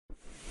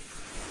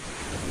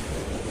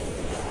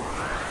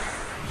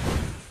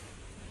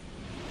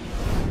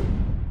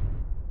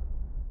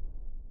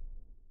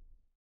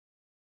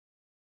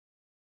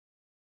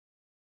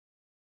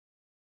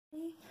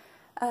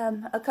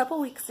A couple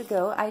weeks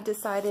ago, I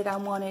decided I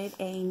wanted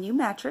a new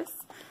mattress.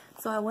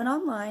 So I went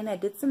online, I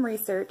did some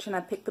research, and I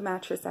picked the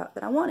mattress out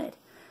that I wanted.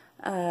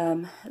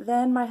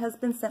 Then my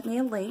husband sent me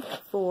a link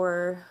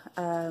for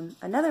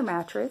another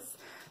mattress.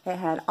 It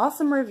had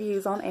awesome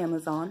reviews on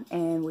Amazon,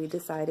 and we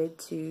decided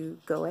to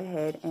go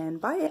ahead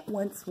and buy it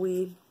once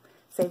we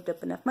saved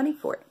up enough money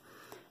for it.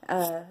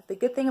 The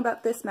good thing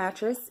about this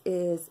mattress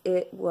is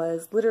it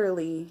was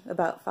literally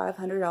about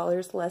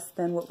 $500 less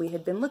than what we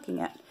had been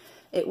looking at.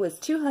 It was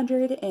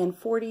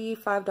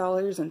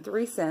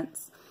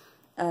 $245.03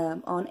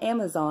 on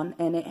Amazon,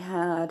 and it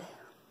had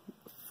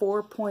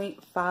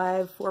 4.5,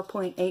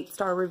 4.8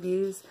 star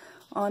reviews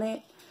on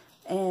it,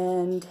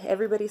 and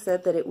everybody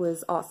said that it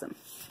was awesome.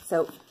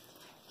 So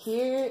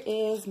here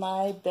is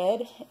my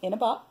bed in a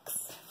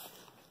box.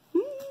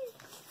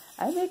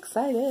 I'm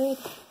excited.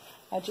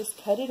 I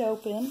just cut it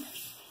open,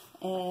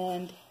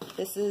 and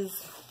this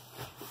is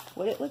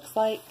what it looks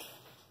like.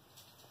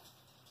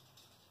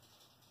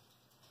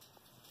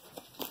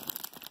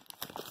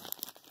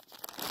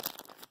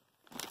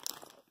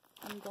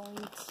 I'm going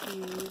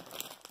to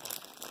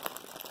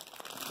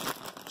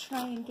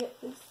try and get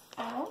this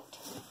out.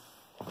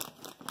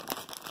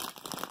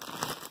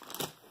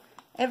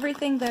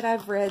 Everything that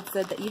I've read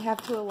said that you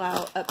have to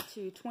allow up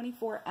to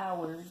 24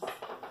 hours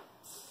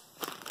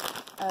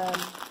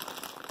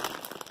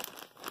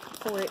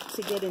for it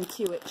to get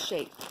into its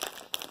shape.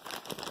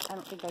 I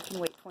don't think I can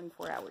wait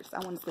 24 hours. I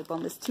want to sleep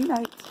on this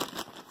tonight.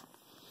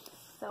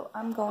 So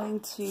I'm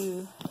going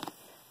to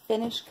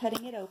finish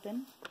cutting it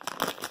open.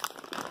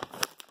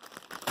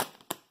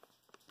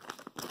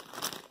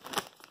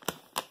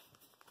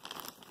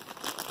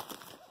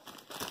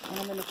 And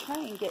I'm going to try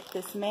and get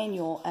this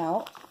manual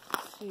out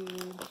to,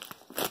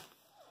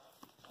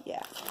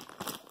 yeah.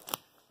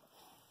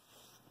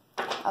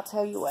 I'll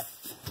tell you what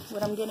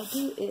I'm going to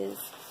do is,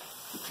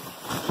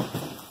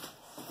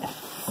 yeah.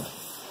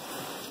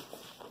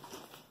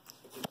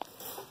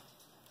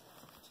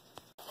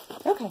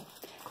 Okay,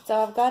 so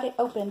I've got it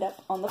opened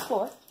up on the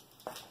floor.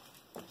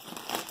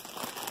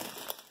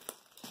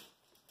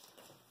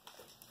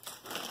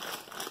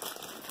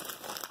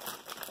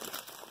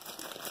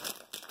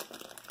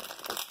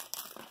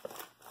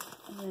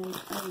 And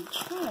I'm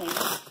trying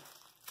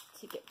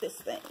to get this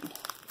thing.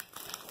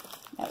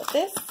 Now with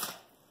this,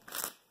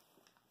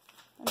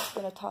 I'm just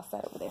going to toss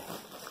that over there.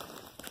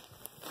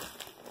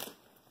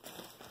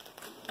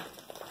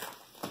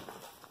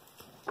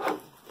 I'm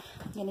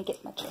going to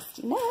get my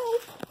trusty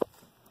knife.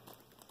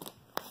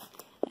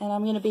 And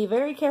I'm going to be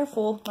very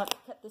careful not to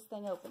cut this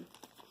thing open.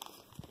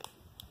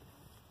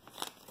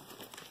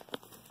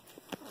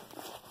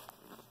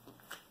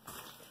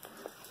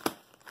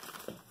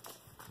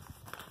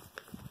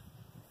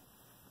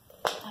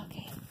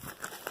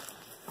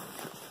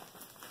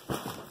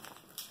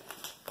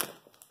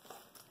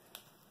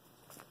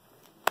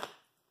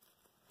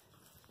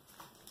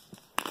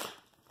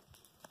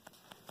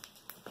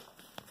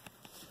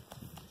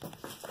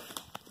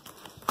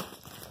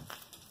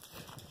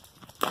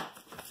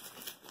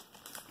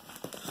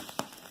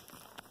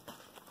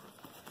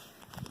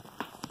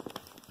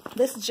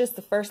 This is just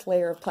the first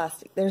layer of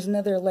plastic. There's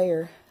another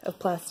layer of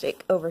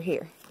plastic over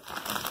here.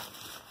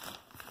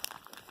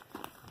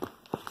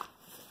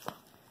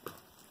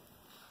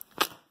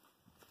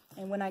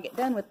 And when I get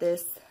done with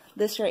this,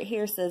 this right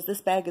here says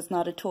this bag is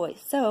not a toy.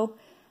 So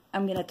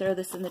I'm going to throw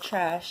this in the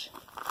trash,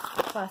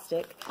 the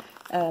plastic,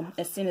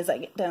 as soon as I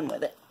get done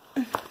with it.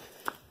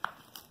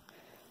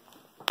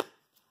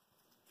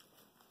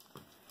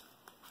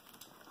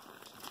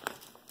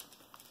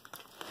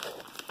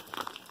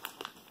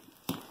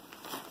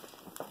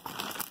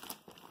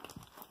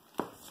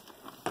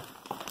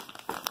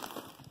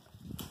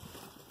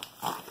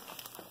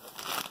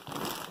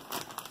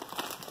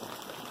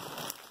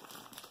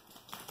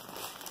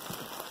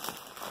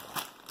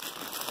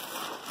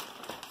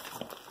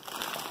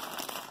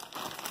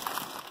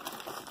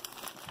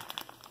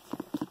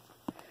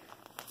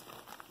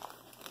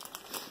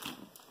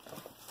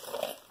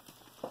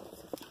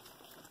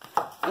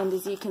 And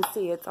as you can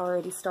see, it's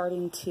already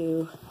starting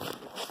to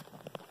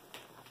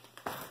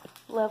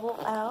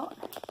level out.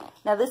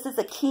 Now this is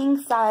a king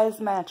size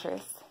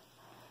mattress,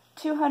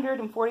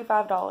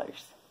 $245,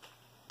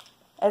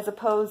 as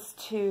opposed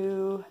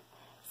to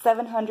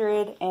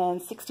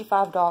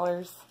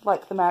 $765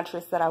 like the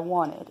mattress that I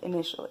wanted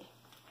initially.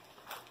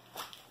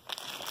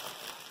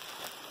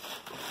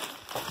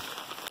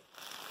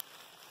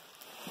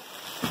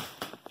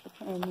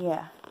 And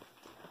yeah,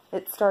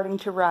 it's starting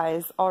to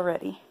rise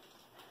already.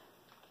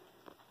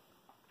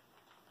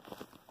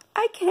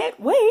 I can't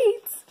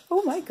wait!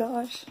 Oh my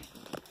gosh.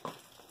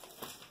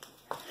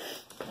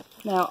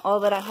 Now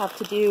all that I have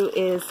to do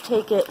is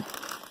take it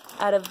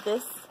out of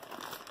this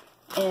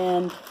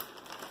and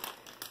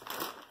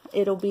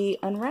it'll be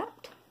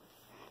unwrapped.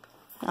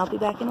 I'll be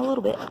back in a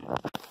little bit.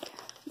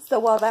 So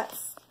while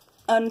that's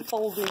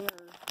unfolding or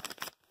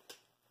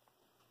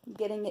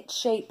getting its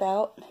shape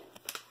out,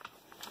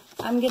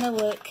 I'm going to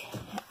look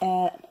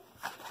at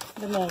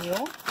the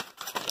manual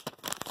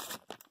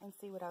and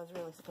see what I was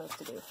really supposed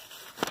to do.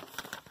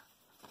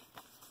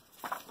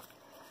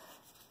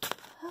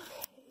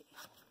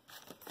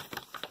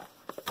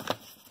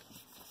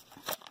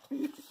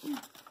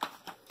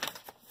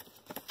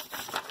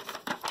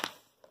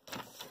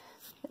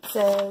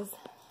 says,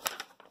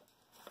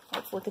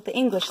 let's look at the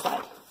English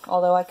side,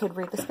 although I could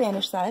read the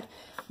Spanish side,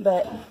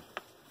 but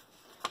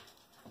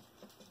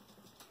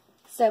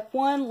step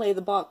 1, lay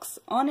the box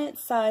on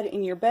its side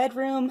in your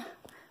bedroom.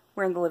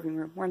 We're in the living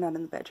room. We're not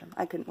in the bedroom.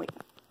 I couldn't wait.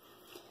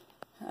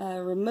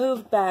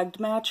 Remove bagged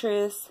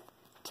mattress.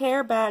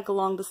 Tear bag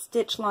along the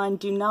stitch line.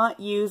 Do not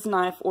use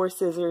knife or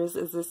scissors,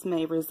 as this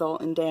may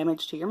result in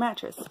damage to your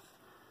mattress.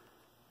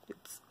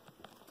 Oops.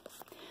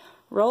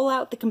 Roll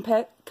out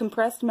the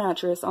compressed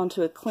mattress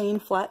onto a clean,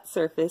 flat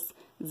surface,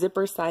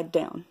 zipper side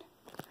down.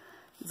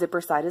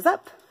 Zipper side is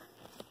up.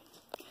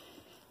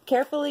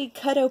 Carefully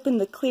cut open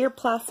the clear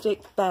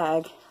plastic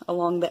bag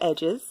along the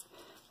edges.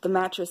 The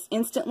mattress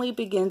instantly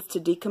begins to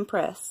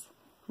decompress.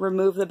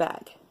 Remove the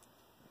bag.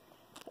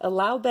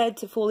 Allow bed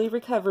to fully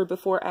recover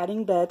before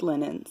adding bed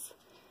linens.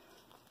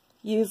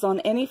 Use on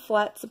any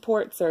flat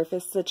support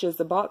surface such as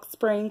a box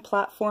spring,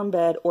 platform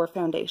bed, or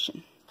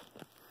foundation.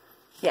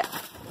 Yeah.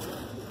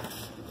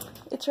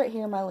 It's right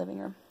here in my living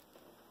room.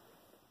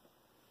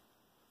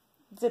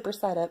 Zipper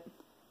side up.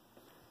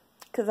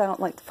 Because I don't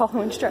like to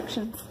follow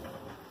instructions.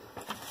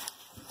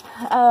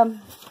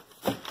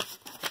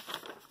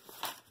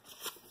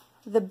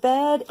 The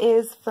bed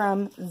is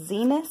from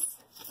Zinus.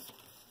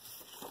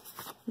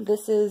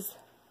 This is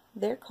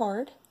their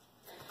card.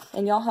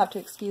 And y'all have to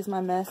excuse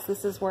my mess.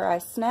 This is where I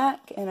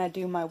snack and I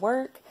do my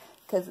work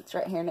because it's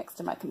right here next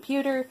to my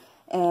computer.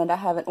 And I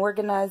haven't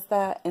organized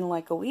that in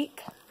like a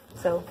week.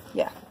 So,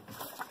 yeah.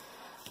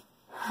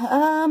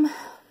 I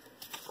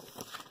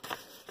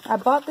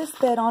bought this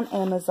bed on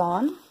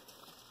Amazon.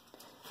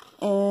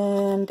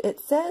 And it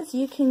says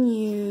you can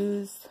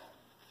use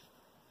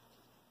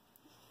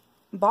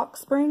box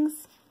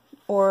springs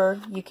or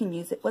you can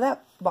use it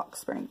without box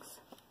springs.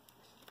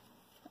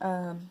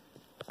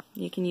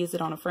 You can use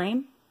it on a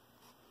frame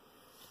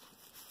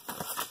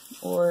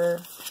or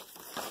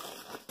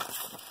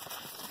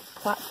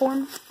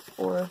platform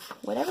or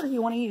whatever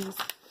you want to use.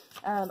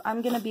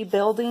 I'm going to be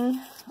building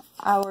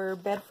our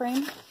bed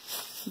frame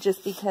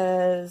just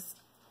because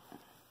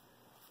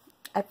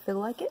I feel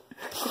like it.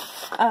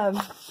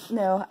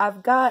 No,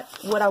 I've got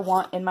what I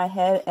want in my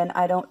head and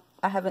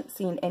I haven't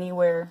seen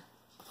anywhere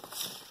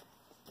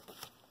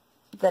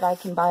that I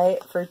can buy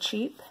it for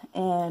cheap,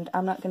 and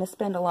I'm not going to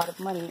spend a lot of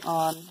money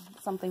on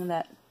something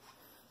that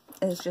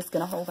is just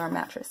going to hold our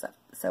mattress up.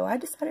 So I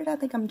decided I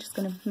think I'm just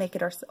going to make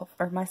it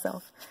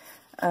myself.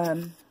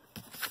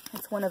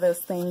 It's one of those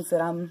things that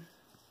I'm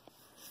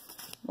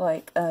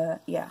like,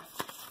 yeah,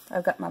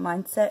 I've got my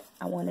mindset.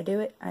 I want to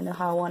do it. I know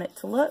how I want it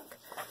to look.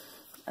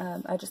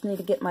 I just need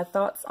to get my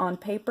thoughts on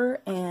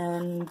paper,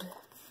 and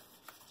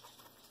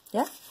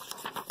yeah.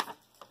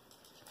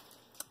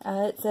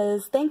 It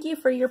says, thank you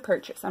for your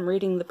purchase. I'm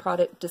reading the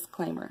product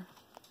disclaimer.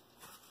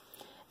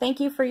 Thank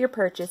you for your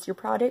purchase. Your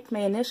product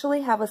may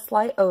initially have a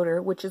slight odor,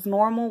 which is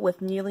normal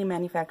with newly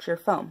manufactured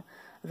foam.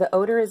 The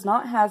odor is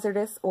not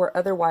hazardous or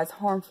otherwise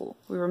harmful.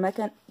 We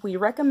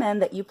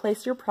recommend that you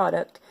place your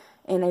product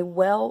in a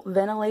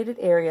well-ventilated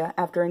area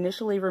after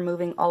initially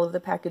removing all of the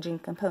packaging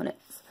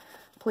components.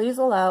 Please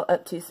allow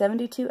up to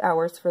 72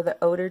 hours for the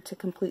odor to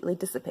completely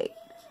dissipate.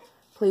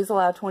 Please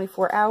allow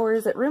 24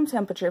 hours at room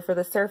temperature for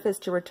the surface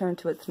to return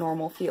to its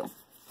normal feel.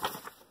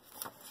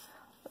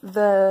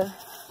 The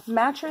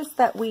mattress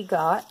that we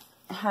got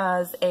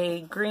has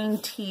a green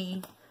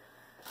tea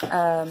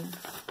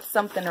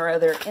something or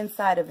other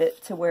inside of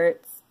it to where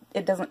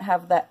it doesn't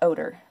have that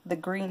odor. The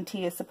green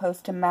tea is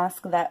supposed to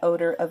mask that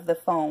odor of the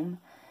foam.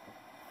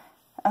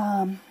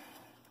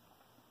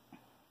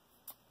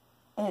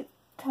 It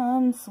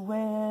comes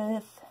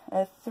with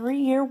a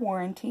 3-year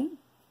warranty.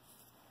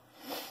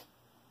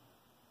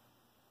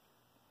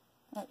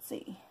 Let's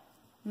see.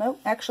 Nope,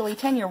 actually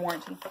 10-year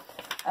warranty.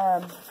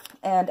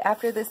 And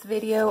after this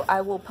video,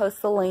 I will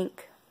post the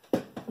link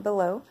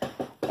below.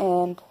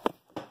 And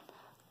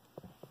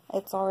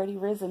it's already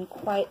risen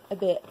quite a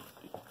bit.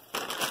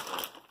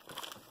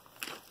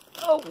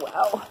 Oh,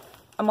 wow.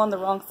 I'm on the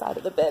wrong side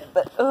of the bed,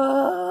 but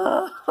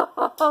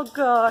oh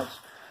gosh.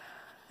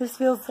 This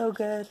feels so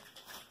good.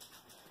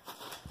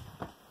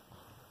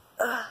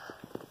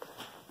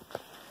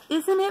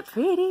 Isn't it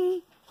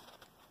pretty?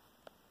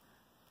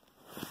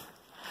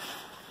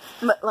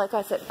 But like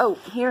I said, oh,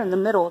 here in the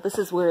middle, this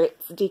is where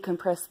it's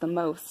decompressed the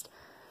most.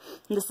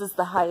 This is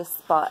the highest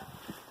spot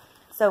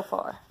so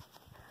far.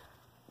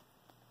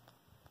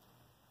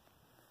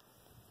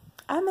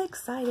 I'm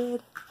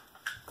excited.